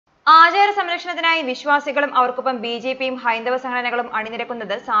ആചാര സംരക്ഷണത്തിനായി വിശ്വാസികളും അവർക്കൊപ്പം ബിജെപിയും ഹൈന്ദവ സംഘടനകളും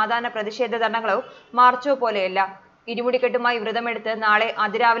അണിനിരക്കുന്നത് സാധാരണ പ്രതിഷേധ ധർണകളോ മാർച്ചോ പോലെയല്ല. ഇരുമുടിക്കെട്ടുമായി വ്രതമെടുത്ത് നാളെ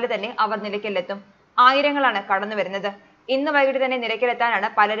അതിരാവിലെ തന്നെ അവർ നിലയ്ക്കലെത്തും. ആയിരങ്ങളാണ് കടന്നുവരുന്നത്. ഇന്ന് വൈകിട്ട് തന്നെ നിലയ്ക്കലെത്താനാണ്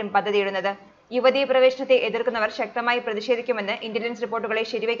പലരും പദ്ധതിയിടുന്നത്. യുവതീ പ്രവേശനത്തെ എതിർക്കുന്നവർ ശക്തമായി പ്രതിഷേധിക്കുമെന്ന് ഇന്റലിജൻസ് റിപ്പോർട്ടുകളെ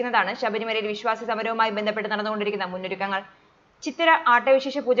ശരിവയ്ക്കുന്നതാണ് ശബരിമലയിൽ വിശ്വാസി സമരവുമായി ബന്ധപ്പെട്ട് നടന്നുകൊണ്ടിരിക്കുന്ന മുന്നൊരുക്കങ്ങൾ. ചിത്തിര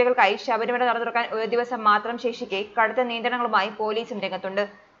ആട്ടവിശേഷ പൂജകൾക്കായി ശബരിമല നട തുറക്കാൻ ഒരു ദിവസം മാത്രം ശേഷിക്കെ കടുത്ത നിയന്ത്രണങ്ങളുമായി പോലീസും രംഗത്തുണ്ട്.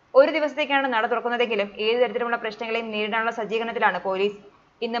 ഒരു ദിവസത്തേക്കാണ് നട തുറക്കുന്നതെങ്കിലും ഏതു തരത്തിലുള്ള പ്രശ്നങ്ങളെയും നേരിടാനുള്ള സജ്ജീകരണത്തിലാണ് പോലീസ്.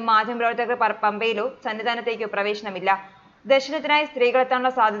 ഇന്ന് മാധ്യമപ്രവർത്തകർക്ക് പമ്പയിലോ സന്നിധാനത്തേക്കോ പ്രവേശനമില്ല. ദർശനത്തിനായി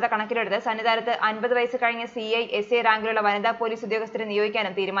സ്ത്രീകളെത്താനുള്ള സാധ്യത കണക്കിലെടുത്ത് സന്നിധാനത്ത് 50 വയസ്സ് കഴിഞ്ഞ CI, SA റാങ്കിലുള്ള വനിതാ പോലീസ് ഉദ്യോഗസ്ഥരെ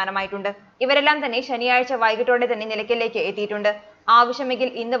നിയോഗിക്കാനും തീരുമാനമായിട്ടുണ്ട്. ഇവരെല്ലാം തന്നെ ശനിയാഴ്ച വൈകിട്ടോടെ തന്നെ നിലയ്ക്കലേക്ക് എത്തിയിട്ടുണ്ട്. ആവശ്യമെങ്കിൽ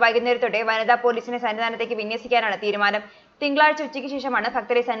ഇന്ന് വൈകുന്നേരത്തോടെ വനിതാ പോലീസിനെ സന്നിധാനത്തേക്ക് വിന്യസിക്കാനാണ് തീരുമാനം. തിങ്കളാഴ്ച ഉച്ചയ്ക്ക് ശേഷമാണ്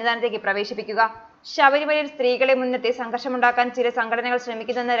ഭക്തരെ സന്നിധാനത്തേക്ക് പ്രവേശിപ്പിക്കുക. ശബരിമലയിൽ സ്ത്രീകളെ മുൻനിർത്തി സംഘർഷമുണ്ടാക്കാൻ ചില സംഘടനകൾ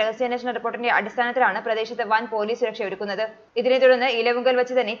ശ്രമിക്കുന്നെന്ന രഹസ്യാന്വേഷണ റിപ്പോർട്ടിന്റെ അടിസ്ഥാനത്തിലാണ് പ്രദേശത്ത് വൻ പോലീസ് സുരക്ഷ ഒരുക്കുന്നത്. ഇതിനെ തുടർന്ന് ഇലവുങ്കൽ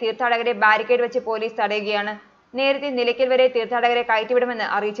വെച്ച് തന്നെ തീർത്ഥാടകരെ ബാരിക്കേഡ് വെച്ച് പോലീസ് തടയുകയാണ്. നേരത്തെ നിലയ്ക്കൽ വരെ തീർത്ഥാടകരെ കയറ്റിവിടുമെന്ന്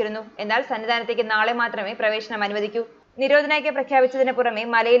അറിയിച്ചിരുന്നു. എന്നാൽ സന്നിധാനത്തേക്ക് നാളെ മാത്രമേ പ്രവേശനം അനുവദിക്കൂ. നിരോധനാജ്ഞ പ്രഖ്യാപിച്ചതിന് പുറമെ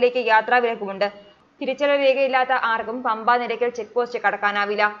മലയിലേക്ക് യാത്രാവിലക്കുമുണ്ട്. തിരിച്ചറിയൽ രേഖയില്ലാത്ത ആർക്കും പമ്പ നിലയ്ക്കൽ ചെക്ക് പോസ്റ്റ്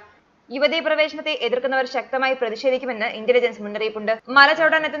കടക്കാനാവില്ല. യുവതീ പ്രവേശനത്തെ എതിർക്കുന്നവർ ശക്തമായി പ്രതിഷേധിക്കുമെന്ന് ഇന്റലിജൻസ് മുന്നറിയിപ്പുണ്ട്. മല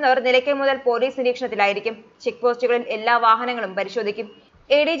ചവിട്ടാനെത്തുന്നവർ നിലയ്ക്കൽ മുതൽ പോലീസ് നിരീക്ഷണത്തിലായിരിക്കും. ചെക്ക് പോസ്റ്റുകളിൽ എല്ലാ വാഹനങ്ങളും പരിശോധിക്കും.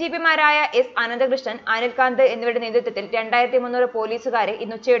 ADGPമാരായ S. അനന്തകൃഷ്ണൻ, അനിൽകാന്ത് എന്നിവരുടെ നേതൃത്വത്തിൽ 2300 പോലീസുകാരെ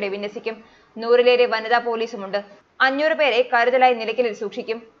ഇന്ന് ഉച്ചയോടെ വിന്യസിക്കും. 100ലേറെ വനിതാ പോലീസുമുണ്ട്. 500 പേരെ കരുതലായി നിലയ്ക്കലിൽ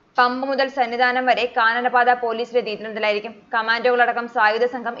സൂക്ഷിക്കും. പമ്പ മുതൽ സന്നിധാനം വരെ കാനനപാത പോലീസിന്റെ നിയന്ത്രണത്തിലായിരിക്കും. കമാൻഡോകളടക്കം സായുധ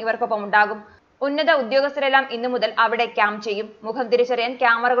സംഘം ഇവർക്കൊപ്പം ഉണ്ടാകും. ഉന്നത ഉദ്യോഗസ്ഥരെല്ലാം ഇന്നു മുതൽ അവിടെ ക്യാമ്പ് ചെയ്യും. മുഖം തിരിച്ചറിയാൻ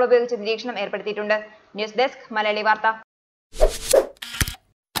ക്യാമറകൾ ഉപയോഗിച്ച് നിരീക്ഷണം ഏർപ്പെടുത്തിയിട്ടുണ്ട്. ന്യൂസ് ഡെസ്ക് മലയാളി വാർത്ത.